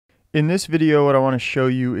In this video, what I want to show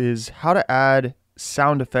you is how to add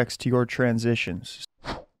sound effects to your transitions.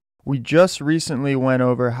 We just recently went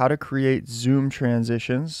over how to create zoom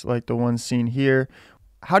transitions like the one seen here.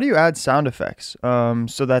 How do you add sound effects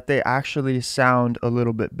so that they actually sound a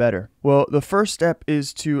little bit better? Well, the first step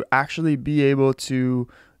is to actually be able to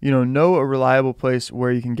know a reliable place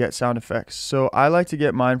where you can get sound effects. So I like to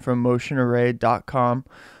get mine from motionarray.com.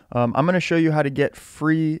 I'm going to show you how to get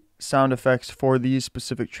free sound effects for these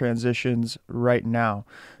specific transitions right now.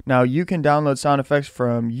 Now you can download sound effects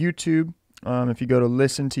from YouTube. If you go to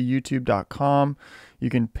listentoyoutube.com, you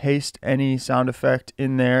can paste any sound effect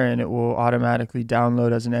in there and it will automatically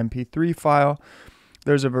download as an MP3 file.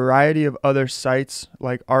 There's a variety of other sites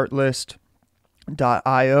like artlist.io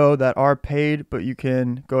that are paid, but you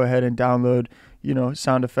can go ahead and download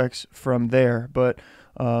sound effects from there. But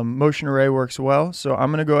Motion Array works well, so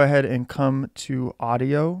I'm going to go ahead and come to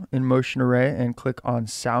audio in Motion Array and click on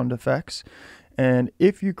sound effects. And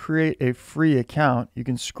if you create a free account, you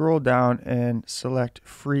can scroll down and select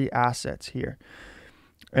free assets here.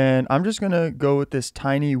 And I'm just going to go with this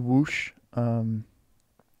tiny whoosh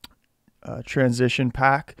transition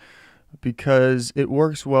pack because it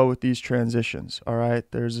works well with these transitions. All right,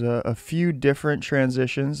 there's a few different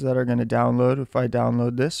transitions that are going to download if I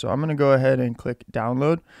download this. So I'm going to go ahead and click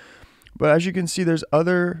download. But as you can see, there's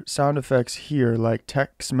other sound effects here like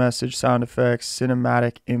text message sound effects,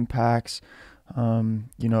 cinematic impacts,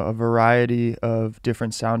 a variety of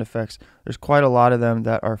different sound effects. There's quite a lot of them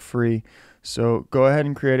that are free. So go ahead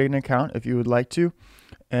and create an account if you would like to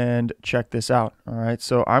and check this out. All right,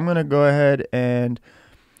 so I'm going to go ahead and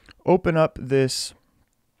open up this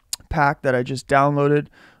pack that I just downloaded.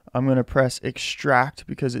 I'm going to press extract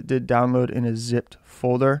because it did download in a zipped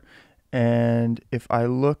folder. And if I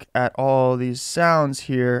look at all these sounds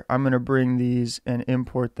here, I'm going to bring these and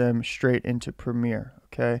import them straight into Premiere.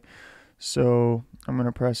 Okay, so I'm going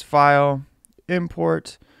to press File,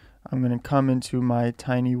 Import. I'm going to come into my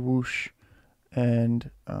tiny whoosh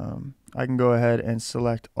and I can go ahead and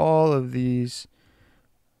select all of these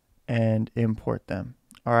and import them.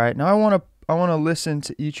 All right, now I want to listen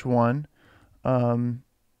to each one and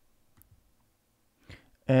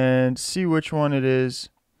see which one it is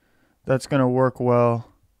that's going to work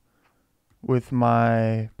well with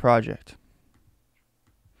my project.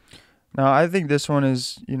 Now I think this one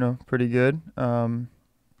is pretty good.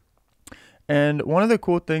 And one of the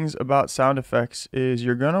cool things about sound effects is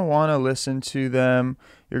you're going to want to listen to them.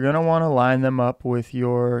 You're going to want to line them up with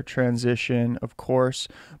your transition, of course,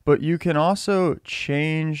 but you can also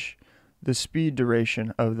change the speed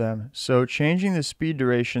duration of them. So changing the speed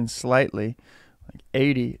duration slightly, like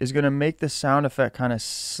 80, is going to make the sound effect kind of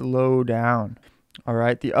slow down. All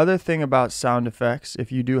right. The other thing about sound effects,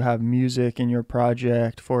 if you do have music in your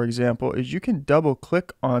project, for example, is you can double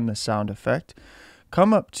click on the sound effect.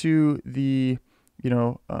 Come up to the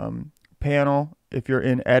panel if you're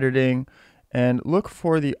in editing and look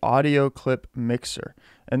for the audio clip mixer,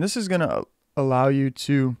 and this is going to allow you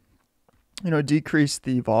to decrease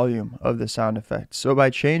the volume of the sound effect. So by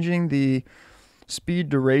changing the speed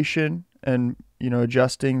duration and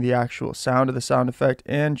adjusting the actual sound of the sound effect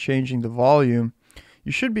and changing the volume,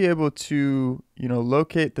 you should be able to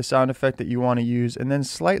locate the sound effect that you want to use and then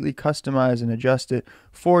slightly customize and adjust it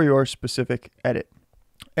for your specific edit.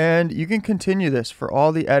 And you can continue this for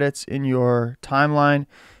all the edits in your timeline.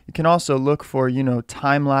 You can also look for,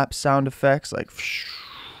 time-lapse sound effects like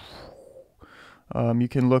you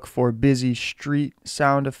can look for busy street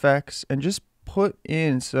sound effects and just put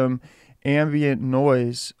in some ambient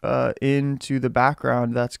noise into the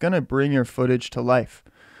background that's going to bring your footage to life.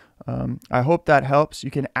 I hope that helps.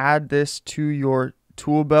 You can add this to your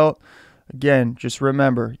tool belt. Again, just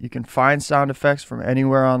remember, you can find sound effects from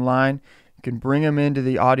anywhere online. You can bring them into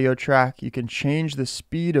the audio track. You can change the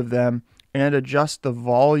speed of them and adjust the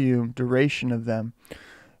volume duration of them.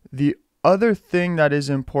 The other thing that is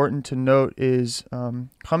important to note is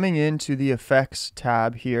coming into the effects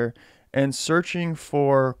tab here and searching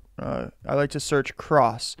for, I like to search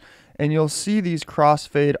cross, and you'll see these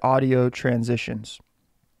crossfade audio transitions.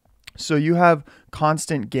 So you have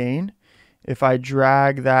constant gain. If I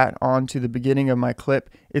drag that onto the beginning of my clip,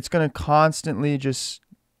 it's going to constantly just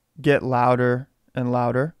get louder and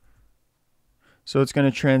louder. So it's going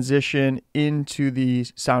to transition into the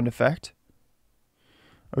sound effect.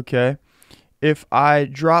 Okay. If I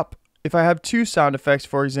have two sound effects,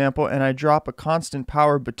 for example, and I drop a constant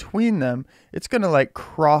power between them, it's going to like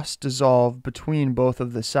cross dissolve between both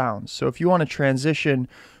of the sounds. So if you want to transition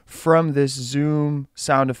from this zoom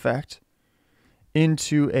sound effect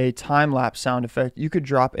into a time-lapse sound effect, you could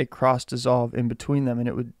drop a cross dissolve in between them and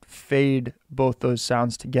it would fade both those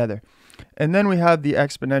sounds together. And then we have the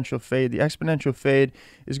exponential fade. The exponential fade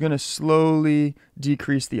is going to slowly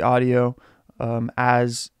decrease the audio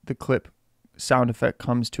as the clip sound effect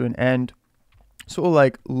comes to an end. So we'll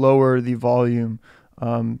like lower the volume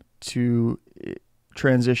to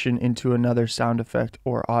transition into another sound effect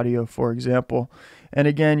or audio, for example. And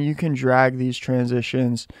again, you can drag these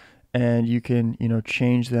transitions and you can,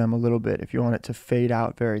 change them a little bit if you want it to fade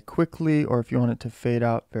out very quickly or if you want it to fade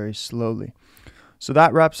out very slowly. So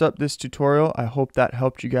that wraps up this tutorial. I hope that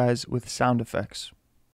helped you guys with sound effects.